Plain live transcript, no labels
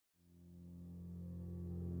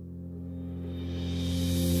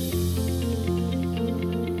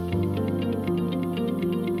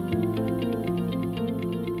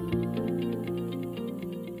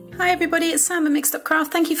Hi everybody, it's Sam at Mixed Up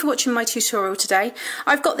Craft. Thank you for watching my tutorial today.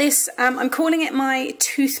 I've got this, I'm calling it my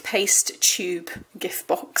toothpaste tube gift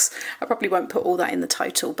box. I probably won't put all that in the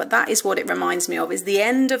title, but that is what it reminds me of, is the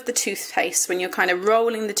end of the toothpaste when you're kind of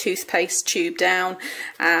rolling the toothpaste tube down,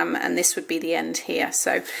 and this would be the end here.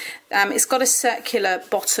 So it's got a circular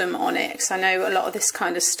bottom on it, because I know a lot of this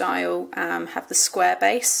kind of style have the square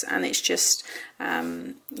base, and it's just,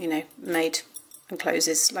 you know, made and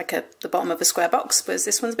closes like the bottom of a square box, whereas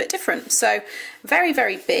this one's a bit different. So very,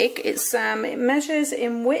 very big. It's it measures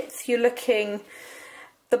in width, you're looking,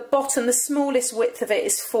 the bottom, the smallest width of it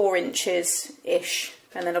is 4 inches ish,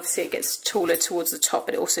 and then obviously it gets taller towards the top,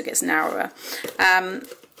 but it also gets narrower.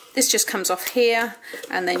 This just comes off here,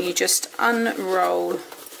 and then you just unroll.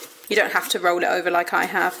 You don't have to roll it over like I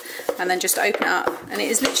have, and then just open it up, and it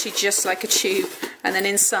is literally just like a tube, and then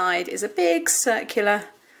inside is a big circular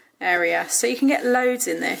area, so you can get loads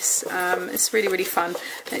in this. It's really, really fun,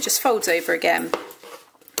 and it just folds over again,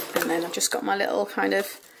 and then I've just got my little kind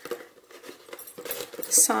of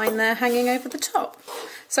sign there hanging over the top.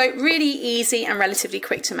 So really easy and relatively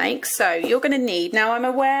quick to make. So you're going to need, now I'm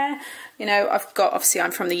aware, you know, I've got, obviously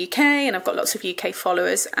I'm from the UK and I've got lots of UK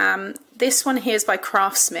followers. This one here is by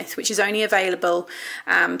Craftsmith, which is only available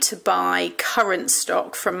to buy current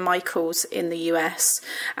stock from Michael's in the US.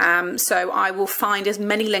 So I will find as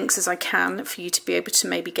many links as I can for you to be able to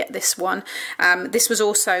maybe get this one. This was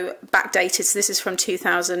also backdated, so this is from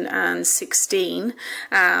 2016,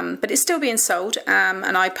 but it's still being sold,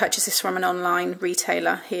 and I purchased this from an online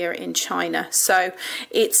retailer here in China. So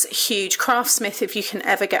it's huge. Craftsmith, if you can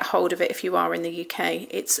ever get hold of it, if you are in the UK,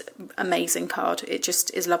 it's amazing card. It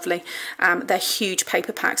just is lovely. They're huge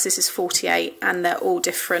paper packs. This is 48, and they're all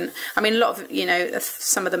different. I mean, a lot of, you know,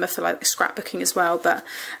 some of them are for like scrapbooking as well, but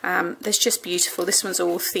there's just beautiful. This one's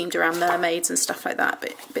all themed around mermaids and stuff like that,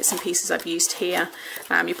 but bits and pieces I've used here.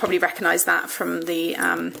 You probably recognise that from the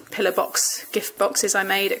pillar box gift boxes I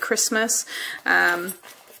made at Christmas.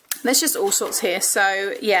 There's just all sorts here,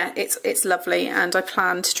 so yeah, it's lovely, and I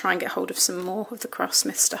plan to try and get hold of some more of the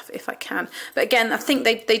Craftsmith stuff if I can. But again, I think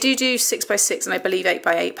they do 6x6, and I believe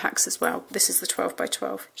 8x8 packs as well. This is the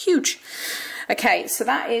 12x12, huge. Okay, so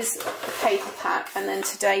that is the paper pack, and then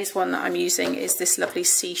today's one that I'm using is this lovely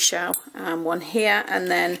seashell one here,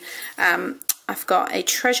 and then I've got a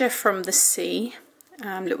treasure from the sea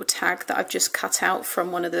little tag that I've just cut out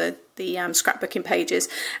from one of the scrapbooking pages,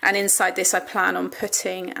 and inside this I plan on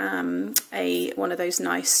putting one of those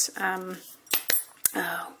nice what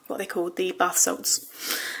are they called, the bath salts.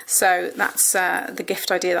 So that's the gift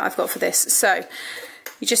idea that I've got for this. So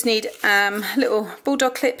you just need a little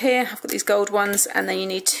bulldog clip here. I've got these gold ones, and then you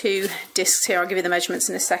need 2 discs here. I'll give you the measurements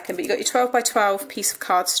in a second, but you've got your 12x12 piece of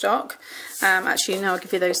cardstock. Actually, no, I'll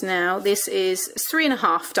give you those now. This is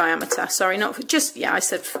 3.5 diameter. Sorry, not just, yeah, I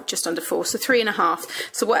said just under 4, so 3.5.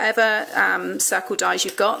 So whatever circle dies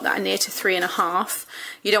you've got that are near to 3.5.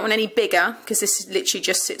 You don't want any bigger, because this literally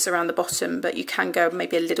just sits around the bottom, but you can go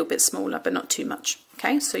maybe a little bit smaller, but not too much.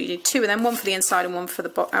 Okay, so you need 2 of them, one for the inside and one for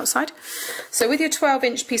the outside. So with your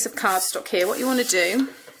 12-inch piece of cardstock here, what you want to do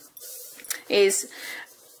is,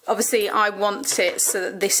 obviously I want it so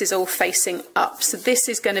that this is all facing up. So this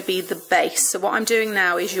is going to be the base. So what I'm doing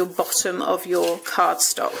now is your bottom of your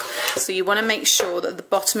cardstock. So you want to make sure that the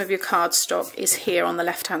bottom of your cardstock is here on the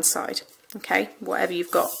left-hand side. Okay, whatever you've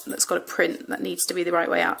got that's got a print that needs to be the right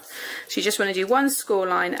way up. So you just want to do one score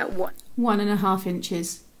line at 1.5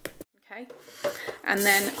 inches. Okay, and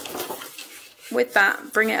then with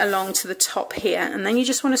that, bring it along to the top here, and then you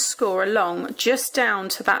just want to score along just down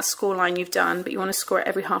to that score line you've done, but you want to score it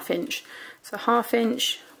every 1/2 inch. So 1/2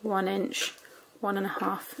 inch, 1 inch,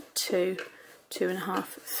 1.5, 2, 2.5,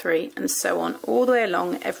 3, and so on, all the way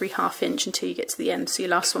along every 1/2 inch until you get to the end. So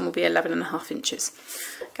your last one will be 11.5 inches.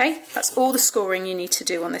 Okay, that's all the scoring you need to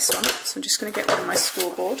do on this one. So I'm just going to get rid of my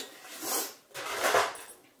scoreboard.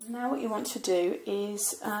 Now what you want to do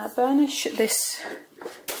is burnish this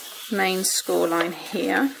main score line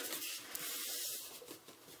here.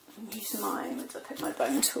 Use let's pick my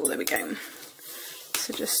bone tool, there we go.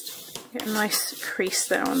 So just get a nice crease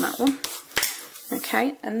there on that one.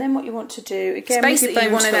 Okay, and then what you want to do, again, basically you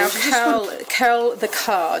want to now curl the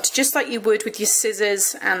card, just like you would with your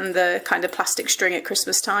scissors and the kind of plastic string at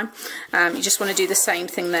Christmas time. You just want to do the same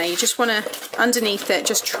thing there. You just want to, underneath it,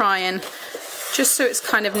 just try and, just so it's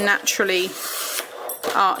kind of naturally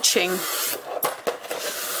arching.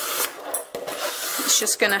 It's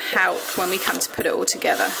just going to help when we come to put it all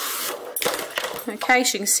together. Okay,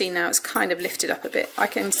 so you can see now it's kind of lifted up a bit. I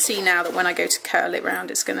can see now that when I go to curl it round,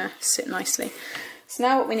 it's going to sit nicely. So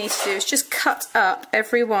now what we need to do is just cut up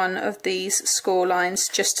every one of these score lines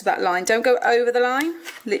just to that line. Don't go over the line,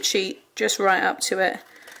 literally just right up to it.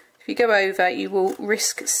 If you go over, you will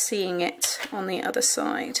risk seeing it on the other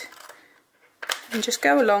side. And just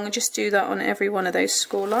go along and just do that on every one of those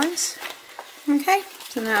score lines. Okay,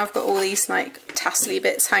 so now I've got all these like tassely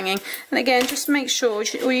bits hanging. And again, just make sure,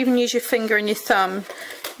 or even use your finger and your thumb,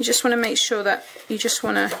 you just want to make sure that you just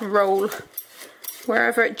want to roll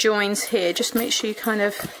wherever it joins here. Just make sure you kind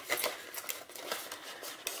of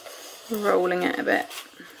rolling it a bit,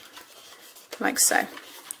 like so.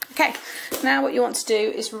 Okay, now what you want to do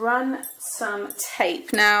is run some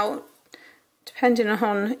tape. Now, depending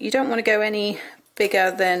on, you don't want to go any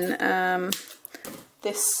bigger than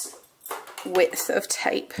this width of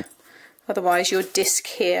tape. Otherwise your disc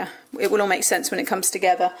here, it will all make sense when it comes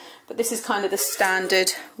together. But this is kind of the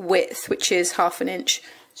standard width, which is 1/2 inch.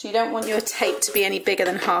 So you don't want your tape to be any bigger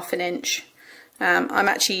than 1/2 inch. I'm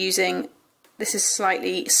actually using, this is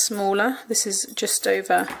slightly smaller. This is just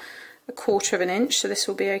over 1/4 inch, so this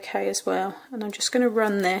will be okay as well. And I'm just going to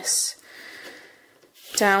run this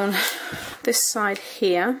down this side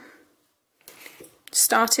here.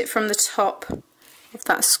 Start it from the top of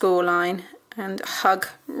that score line and hug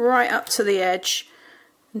right up to the edge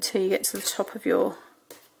until you get to the top of your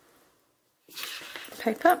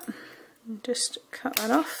paper. And just cut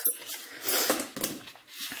that off.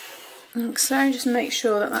 Like so, just make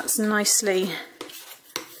sure that that's nicely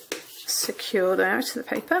secure there to the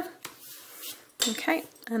paper. Okay,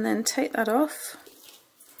 and then take that off,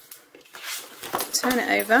 turn it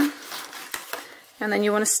over, and then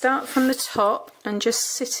you want to start from the top and just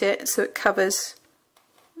sit it so it covers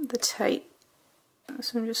the tape.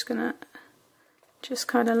 So I'm just going to just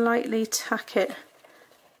kind of lightly tack it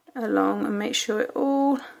along and make sure it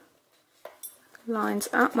all lines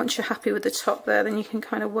up. Once you're happy with the top there, then you can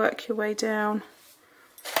kind of work your way down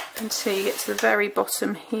until you get to the very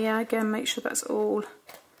bottom here. Again, make sure that's all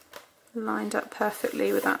lined up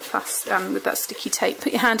perfectly with that with that sticky tape.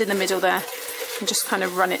 Put your hand in the middle there and just kind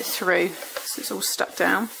of run it through so it's all stuck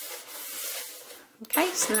down. Okay,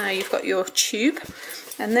 so now you've got your tube,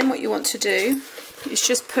 and then what you want to do is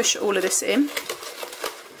just push all of this in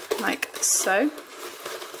like so.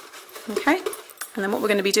 Okay, and then what we're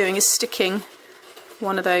going to be doing is sticking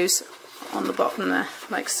one of those on the bottom there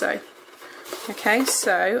like so. Okay,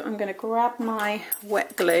 so I'm going to grab my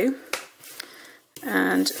wet glue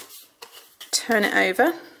and turn it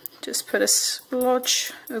over. Just put a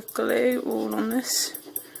splodge of glue all on this.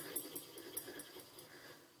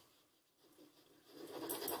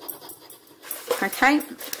 Okay,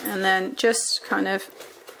 and then just kind of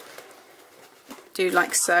do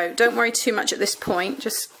like so. Don't worry too much at this point,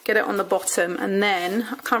 just get it on the bottom, and then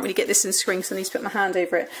I can't really get this in screen so I need to put my hand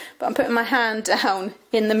over it, but I'm putting my hand down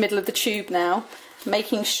in the middle of the tube now,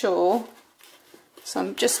 making sure, so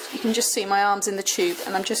I'm just, you can just see my arms in the tube,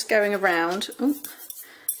 and I'm just going around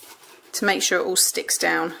to make sure it all sticks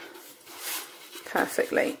down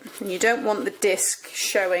perfectly. And you don't want the disc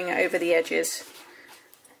showing over the edges,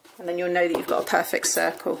 and then you'll know that you've got a perfect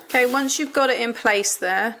circle. Okay, once you've got it in place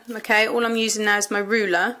there, okay, all I'm using now is my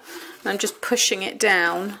ruler, and I'm just pushing it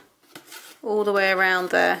down all the way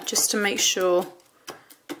around there, just to make sure.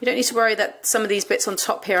 You don't need to worry that some of these bits on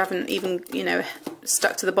top here haven't even, you know,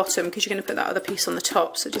 stuck to the bottom, because you're going to put that other piece on the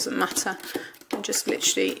top, so it doesn't matter. I'm just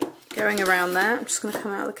literally going around there. I'm just going to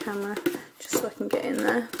come out of the camera just so I can get in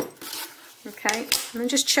there. Okay, and then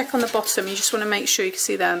just check on the bottom. You just want to make sure you can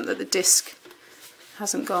see there that the disc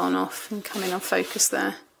hasn't gone off and coming on focus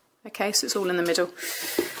there. Okay, so it's all in the middle.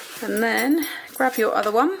 And then grab your other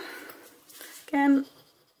one. Again,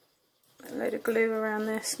 a load of glue around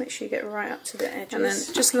this. Make sure you get right up to the edges. And then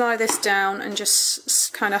just lie this down and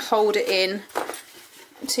just kind of hold it in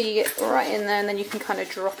until you get right in there, and then you can kind of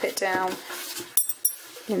drop it down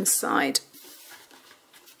inside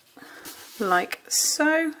like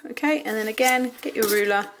so. Okay, and then again, get your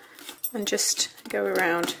ruler and just go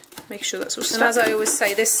around. Make sure that's all stuck. And as I always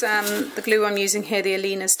say, this the glue I'm using here, the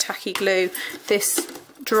Alina's tacky glue, this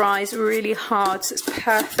dries really hard, so it's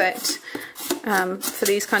perfect for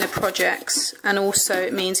these kind of projects, and also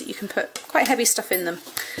it means that you can put quite heavy stuff in them.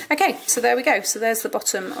 Okay, so there we go. So there's the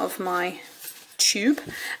bottom of my tube,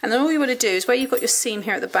 and then all you want to do is where you've got your seam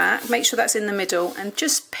here at the back, make sure that's in the middle, and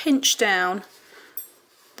just pinch down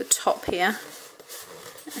the top here,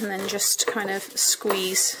 and then just kind of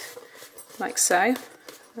squeeze like so.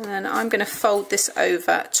 And then I'm going to fold this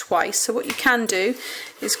over twice. So what you can do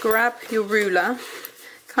is grab your ruler,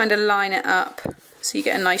 kind of line it up so you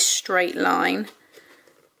get a nice straight line,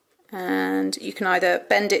 and you can either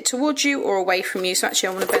bend it towards you or away from you. So actually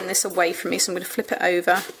I want to bend this away from me, so I'm going to flip it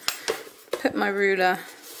over, put my ruler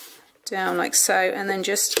down like so, and then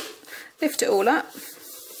just lift it all up,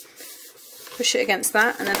 push it against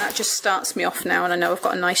that, and then that just starts me off now, and I know I've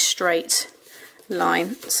got a nice straight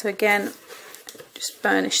line. So again, just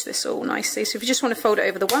burnish this all nicely. So if you just want to fold it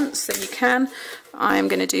over the once, then you can. I am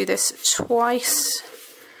going to do this twice,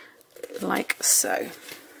 like so.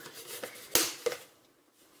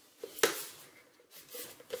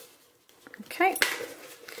 Okay,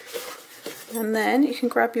 and then you can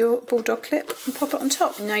grab your bulldog clip and pop it on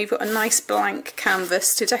top. Now you've got a nice blank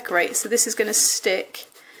canvas to decorate. So this is going to stick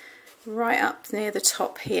right up near the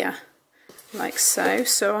top here, like so.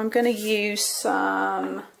 So I'm going to use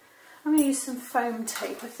some foam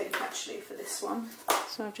tape, I think, actually, for this one.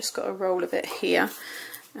 So I've just got a roll of it here,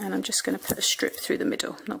 and I'm just going to put a strip through the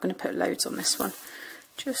middle. I'm not going to put loads on this one,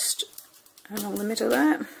 just along the middle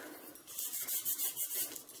there.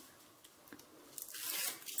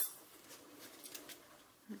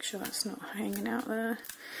 Make sure that's not hanging out there.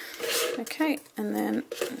 Okay, and then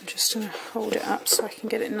I'm just going to hold it up so I can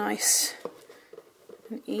get it nice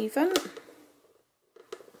and even.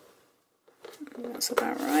 That's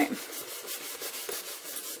about right.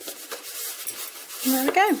 And there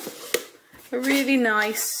we go. A really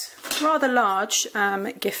nice, rather large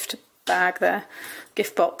gift bag there.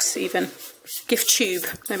 Gift box even. Gift tube.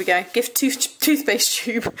 There we go. Gift toothpaste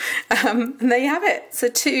tube. And there you have it. So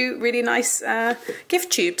 2 really nice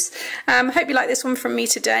gift tubes. Hope you like this one from me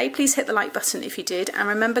today. Please hit the like button if you did. And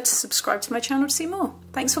remember to subscribe to my channel to see more.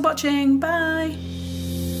 Thanks for watching. Bye.